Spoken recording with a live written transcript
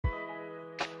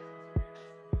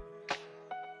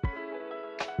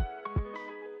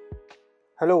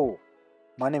Hello,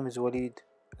 my name is Walid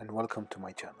and welcome to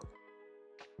my channel.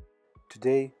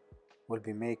 Today we'll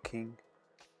be making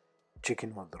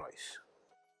chicken with rice.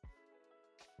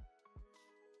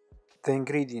 The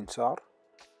ingredients are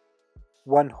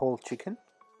 1 whole chicken,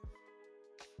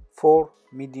 4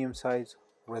 medium-sized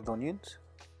red onions,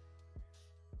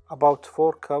 about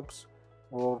 4 cups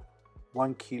or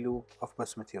 1 kilo of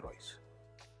basmati rice.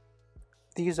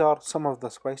 These are some of the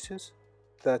spices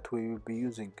that we will be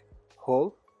using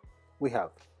whole. We have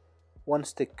 1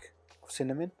 stick of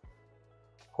cinnamon,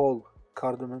 whole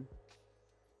cardamom,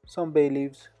 some bay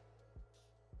leaves,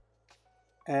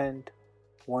 and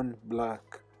 1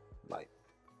 black lime,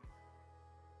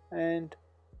 and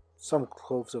some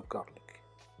cloves of garlic.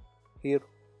 Here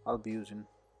I'll be using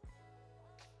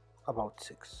about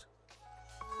 6.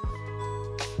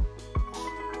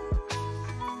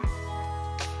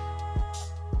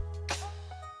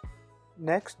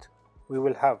 Next, we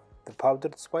will have the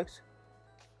powdered spice.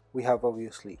 We have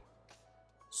obviously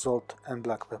salt and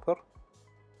black pepper,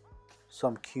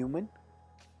 some cumin,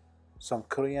 some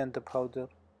coriander powder,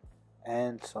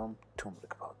 and some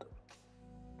turmeric powder.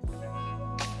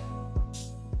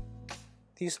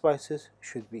 These spices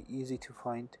should be easy to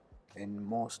find in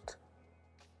most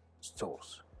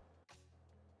stores.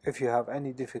 If you have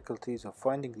any difficulties of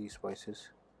finding these spices,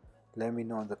 let me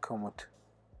know in the comment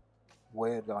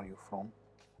where are you from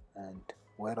and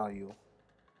where are you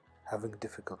having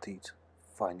difficulties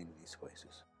finding these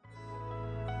spices.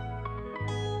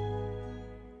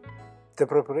 The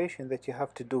preparation that you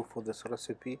have to do for this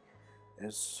recipe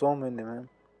is so minimum.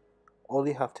 All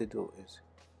you have to do is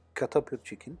cut up your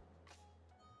chicken,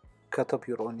 cut up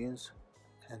your onions,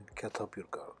 and cut up your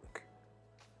garlic.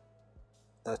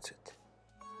 That's it.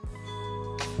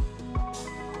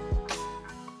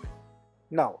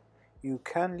 Now, you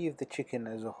can leave the chicken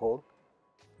as a whole,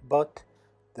 but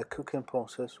the cooking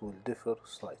process will differ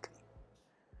slightly.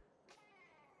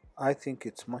 I think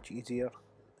it's much easier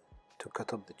to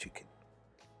cut up the chicken.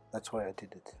 That's why I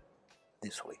did it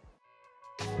this way.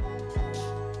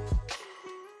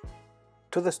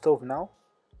 To the stove now,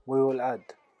 we will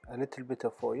add a little bit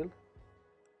of oil,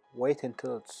 wait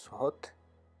until it's hot,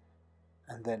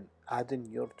 and then add in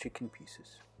your chicken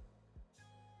pieces.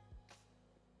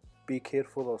 Be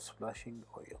careful of splashing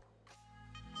oil.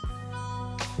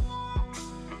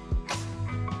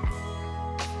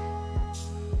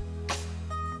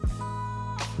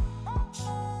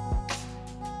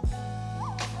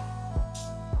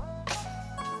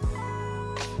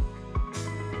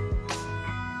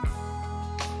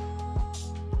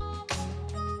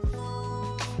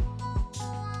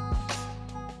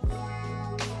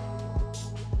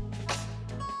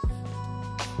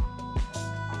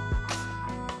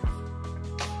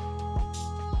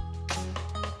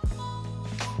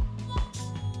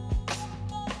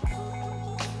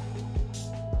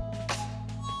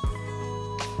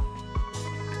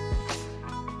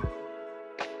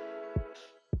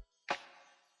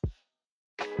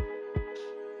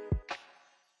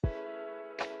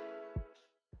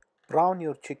 Brown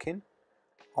your chicken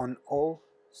on all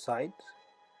sides,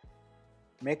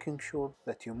 making sure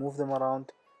that you move them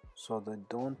around so they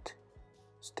don't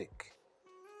stick.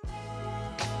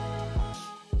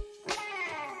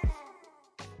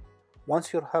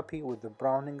 Once you're happy with the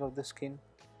browning of the skin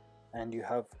and you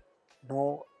have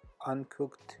no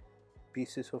uncooked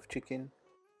pieces of chicken,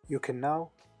 you can now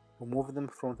remove them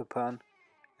from the pan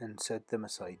and set them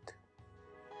aside.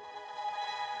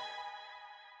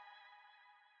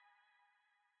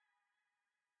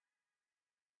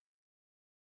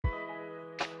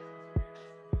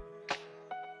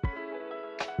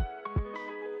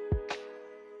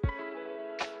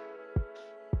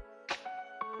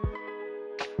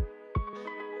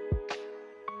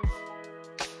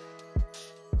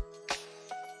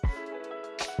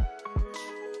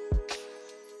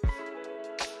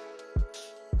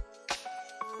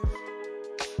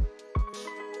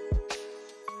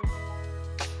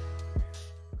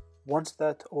 Once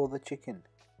that all the chicken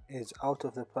is out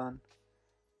of the pan,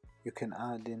 you can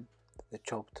add in the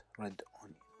chopped red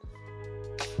onion.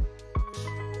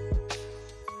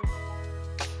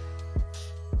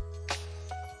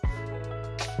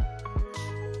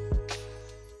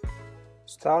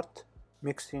 Start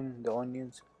mixing the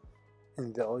onions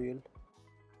in the oil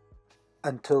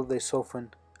until they soften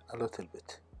a little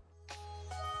bit.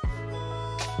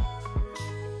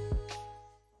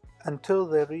 Until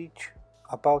they reach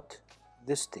about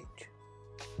this stage.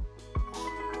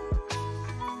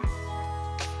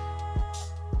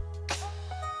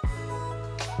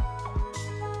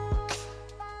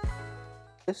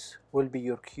 This will be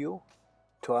your cue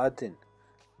to add in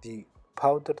the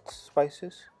powdered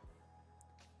spices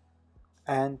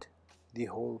and the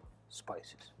whole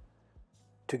spices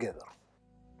together.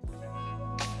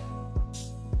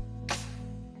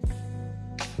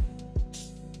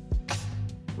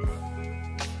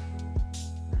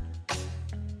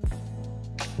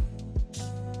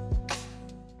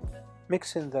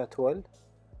 Mixing that well.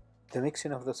 The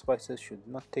mixing of the spices should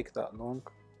not take that long.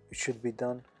 It should be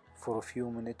done for a few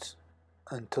minutes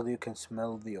until you can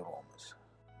smell the aromas.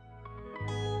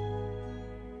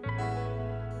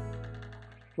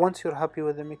 Once you're happy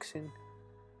with the mixing,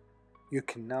 you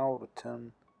can now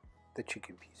return the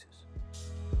chicken pieces.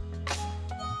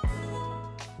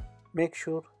 Make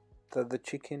sure that the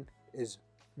chicken is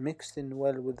mixed in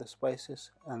well with the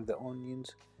spices and the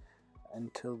onions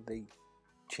until they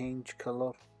change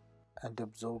color and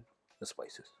absorb the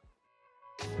spices.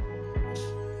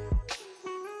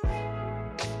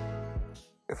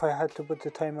 If I had to put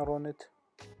a timer on it,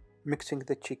 mixing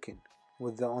the chicken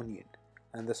with the onion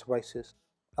and the spices,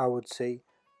 I would say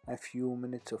a few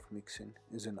minutes of mixing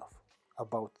is enough,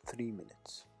 about 3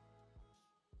 minutes.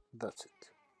 That's it.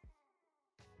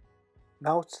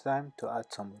 Now it's time to add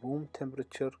some room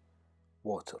temperature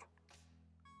water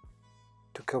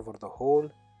to cover the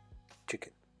whole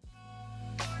chicken.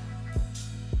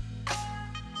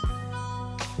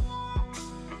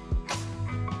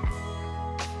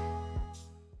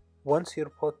 Once your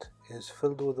pot is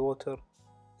filled with water,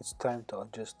 it's time to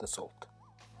adjust the salt.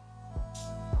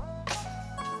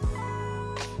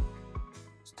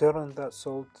 Stir in that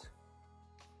salt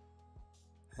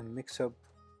and mix up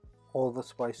all the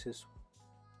spices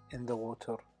in the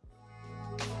water.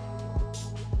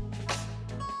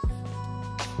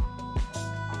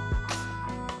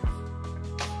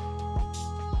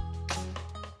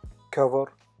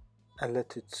 Cover and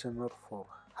let it simmer for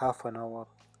half an hour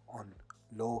on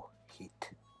low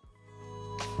heat.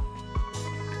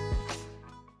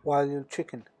 While your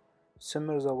chicken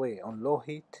simmers away on low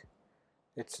heat,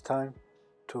 it's time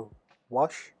to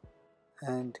wash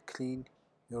and clean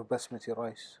your basmati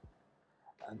rice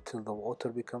until the water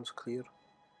becomes clear,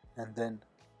 and then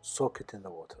soak it in the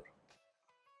water.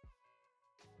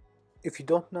 If you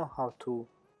don't know how to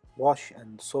wash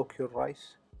and soak your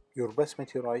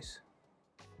basmati rice,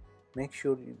 make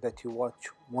sure that you watch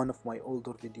one of my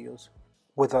older videos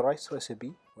with a rice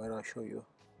recipe where I show you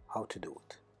how to do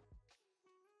it.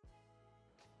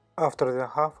 After the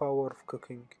half hour of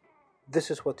cooking,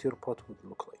 this is what your pot would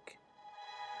look like.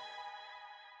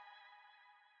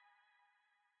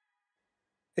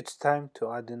 It's time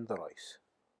to add in the rice.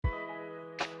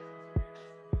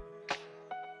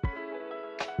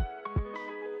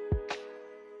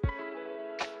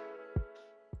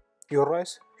 Your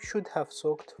rice should have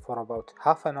soaked for about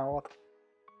half an hour.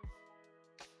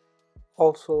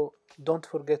 Also, don't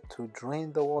forget to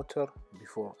drain the water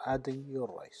before adding your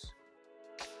rice.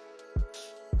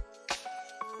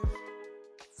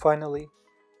 Finally,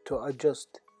 to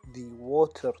adjust the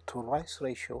water to rice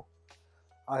ratio,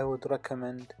 I would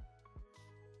recommend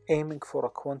aiming for a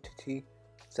quantity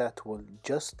that will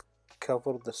just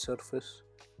cover the surface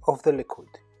of the liquid.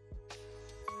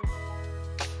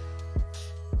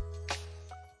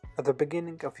 At the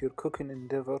beginning of your cooking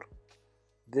endeavor,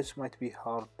 this might be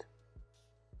hard,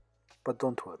 but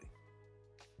don't worry.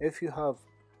 If you have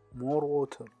more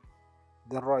water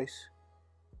than rice,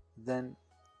 then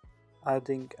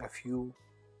adding a few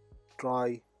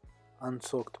dry,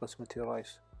 unsoaked basmati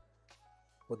rice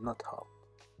would not harm.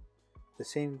 The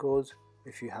same goes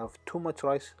if you have too much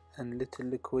rice and little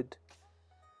liquid.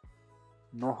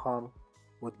 No harm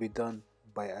would be done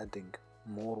by adding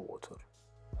more water.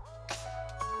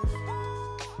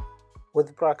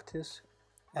 With practice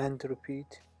and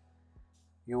repeat,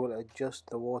 you will adjust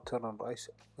the water and rice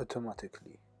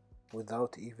automatically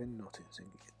without even noticing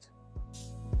it.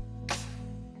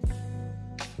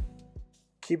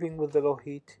 Keeping with the low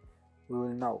heat, we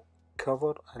will now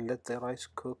cover and let the rice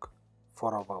cook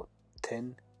for about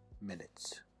 10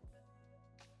 minutes.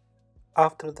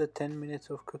 After the 10 minutes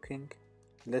of cooking,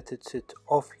 let it sit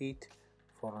off heat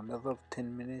for another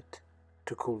 10 minutes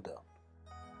to cool down.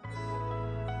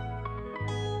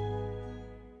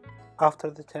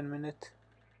 After the 10 minutes,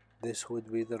 this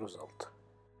would be the result.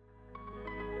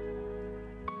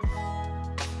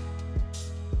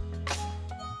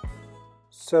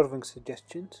 Serving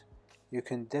suggestions: you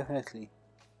can definitely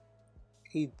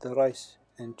eat the rice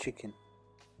and chicken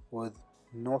with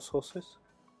no sauces,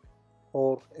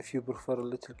 or if you prefer a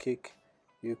little kick,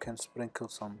 you can sprinkle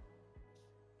some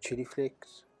chili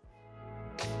flakes.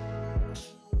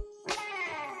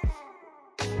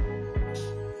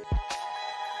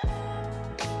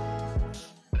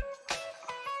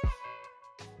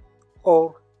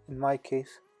 or in my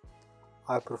case,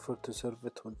 I prefer to serve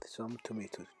it with some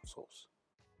tomato sauce.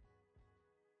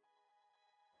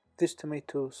 This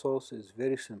tomato sauce is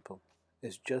very simple.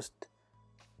 It's just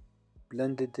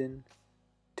blended in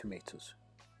tomatoes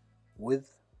with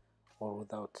or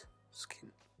without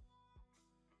skin.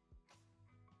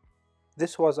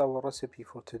 This was our recipe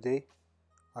for today.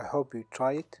 I hope you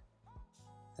try it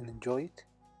and enjoy it.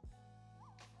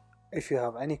 If you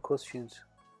have any questions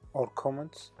or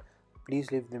comments,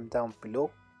 please leave them down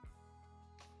below.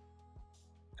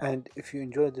 And if you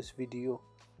enjoyed this video,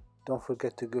 don't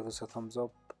forget to give us a thumbs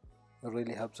up. It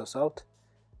really helps us out.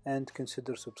 And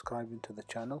consider subscribing to the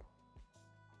channel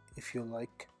if you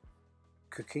like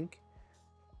cooking,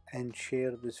 and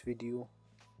share this video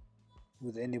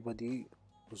with anybody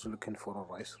who's looking for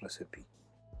a rice recipe.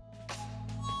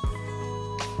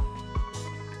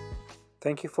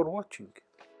 Thank you for watching.